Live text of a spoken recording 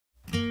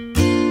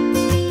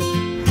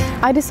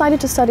I decided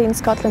to study in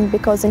Scotland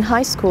because in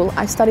high school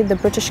I studied the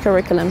British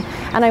curriculum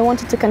and I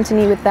wanted to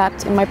continue with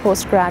that in my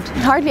postgrad.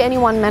 Hardly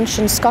anyone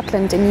mentions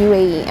Scotland in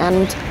UAE,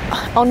 and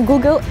on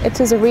Google it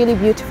is a really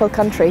beautiful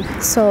country.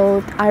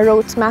 So I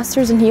wrote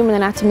Masters in Human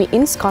Anatomy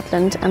in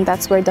Scotland, and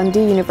that's where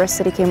Dundee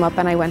University came up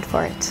and I went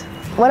for it.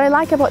 What I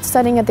like about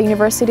studying at the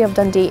University of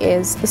Dundee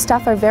is the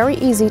staff are very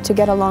easy to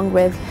get along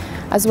with,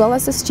 as well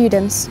as the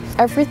students.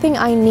 Everything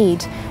I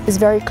need is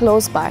very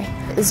close by.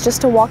 It's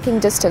just a walking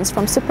distance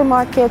from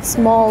supermarkets,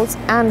 malls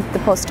and the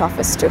post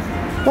office too.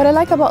 What I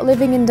like about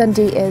living in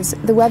Dundee is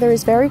the weather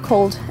is very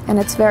cold and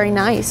it's very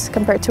nice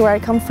compared to where I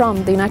come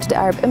from, the United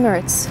Arab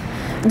Emirates.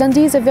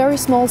 Dundee is a very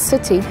small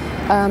city.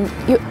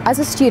 As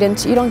a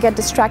student, you don't get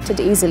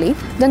distracted easily.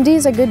 Dundee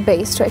is a good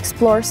base to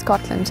explore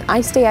Scotland. I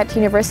stay at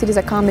University's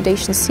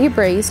accommodation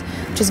Seabraze,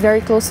 which is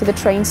very close to the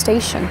train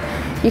station.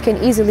 You can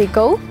easily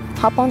go,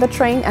 hop on the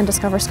train and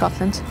discover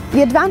Scotland.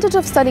 The advantage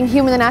of studying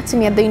human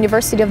anatomy at the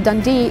University of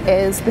Dundee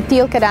is the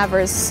teal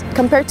cadavers.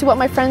 Compared to what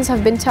my friends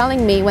have been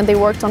telling me when they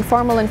worked on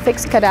formal and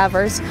fixed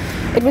cadavers,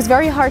 it was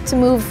very hard to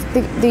move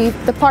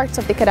the parts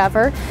of the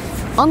cadaver.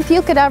 On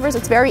teal cadavers,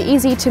 it's very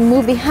easy to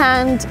move the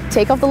hand,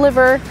 take off the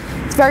liver.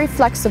 It's very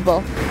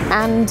flexible.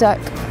 And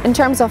in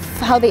terms of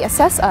how they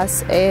assess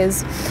us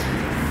is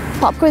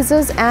pop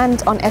quizzes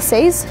and on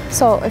essays.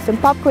 So if in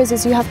pop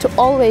quizzes you have to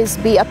always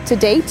be up to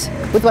date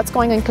with what's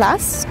going on in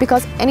class,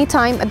 because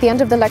anytime at the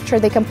end of the lecture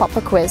they can pop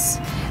a quiz.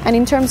 And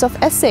in terms of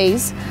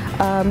essays,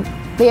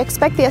 they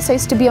expect the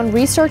essays to be on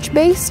research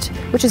based,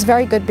 which is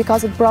very good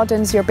because it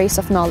broadens your base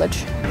of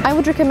knowledge. I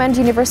would recommend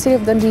University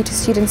of Dundee to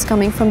students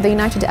coming from the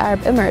United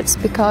Arab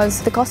Emirates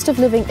because the cost of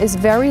living is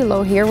very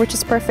low here, which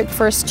is perfect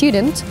for a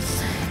student.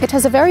 It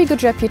has a very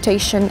good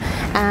reputation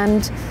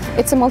and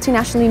it's a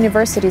multinational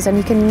university, and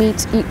you can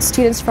meet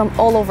students from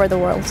all over the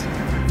world.